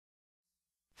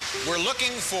We're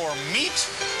looking for meat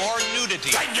or nudity.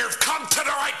 Then you've come to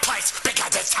the right place,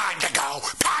 because it's time to go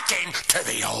packing to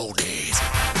the oldies.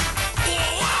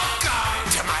 Welcome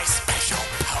to my special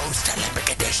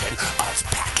post-Olympic edition of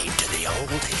Packing to the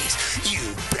Oldies. You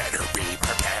better be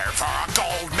prepared for a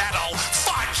gold medal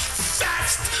fudge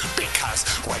fest, because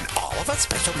when all of us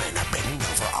special men are bending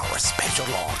over our special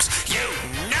logs, you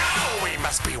know we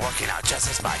must be working out just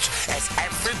as much as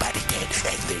everybody did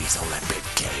in these Olympic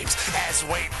Games as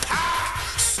we pack,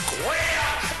 squeal,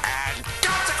 and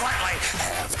consequently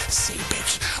have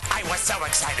seepage. I was so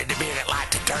excited to be in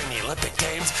Atlanta during the Olympic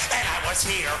Games, and I was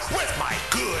here with my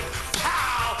good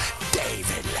pal,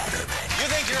 David Letterman. You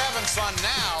think you're having fun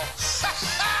now?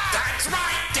 That's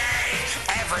right, Dave!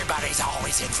 Everybody's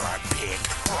always in for a big,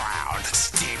 brown,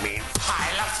 steaming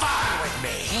pile of fun with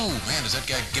me. Oh, man, does that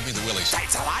guy give me the willies?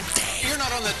 Thanks a lot, Dave. You're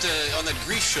not on that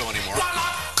grease show anymore. Well,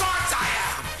 of course I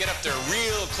am! Get up there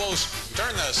real close.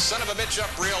 Turn the son of a bitch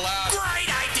up real loud. Great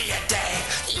idea, Dave.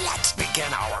 Let's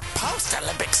begin our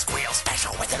post-Olympic squeal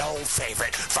special with an old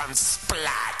favorite from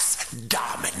Splat's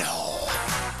Domino.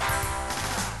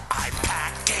 I'm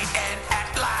packing in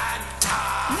Atlanta.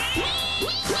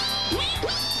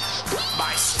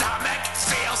 My stomach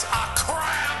feels a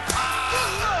cramp.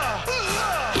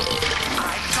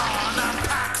 I'm gonna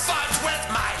pack fudge with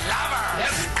my lover,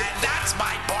 and that's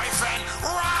my boyfriend,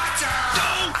 Roger.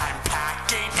 I'm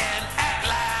packing in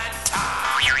Atlanta.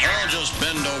 I'll just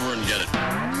bend over and get it.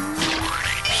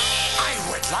 I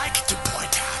would like to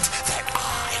point out that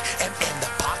I am in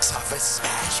the box office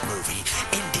smash movie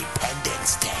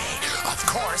Independence Day. Of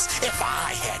course, if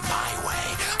I had my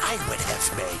way, I would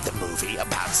have made the movie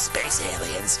about space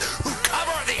aliens who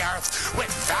cover the Earth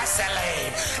with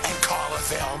Vaseline and call the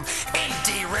film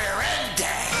Indy Rear End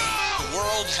Day. The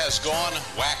world has gone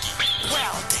wacky.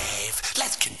 Well, Dave,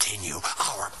 let's continue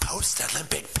our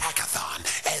post-Olympic packathon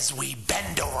as we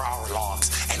bend over our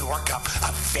logs and work up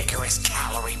a vigorous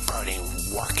calorie-burning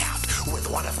workout with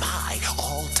one of my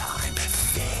all-time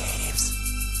faves.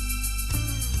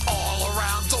 All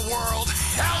around the world,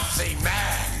 healthy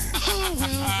men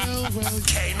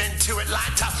came into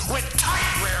Atlanta with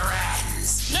tight rear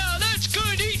ends. Now that's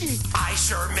good eating. I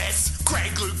sure miss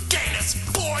Greg Louganis.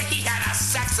 Boy, he had a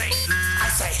sexy. I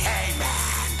say, hey,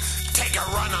 man, take a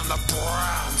run on the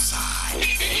brown side.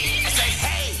 I say,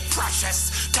 hey,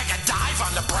 precious, take a dive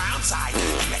on the brown side.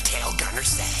 And the tail gunners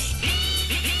say,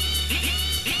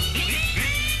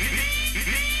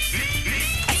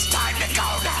 it's time to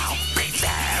go now. Be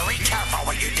very careful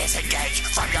when you disengage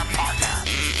from your partner.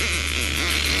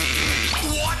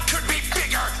 What could be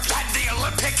bigger than the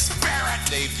Olympic spirit?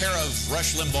 A pair of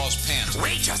Rush Limbaugh's pants.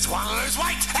 We just want to lose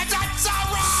weight, and that's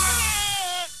all right!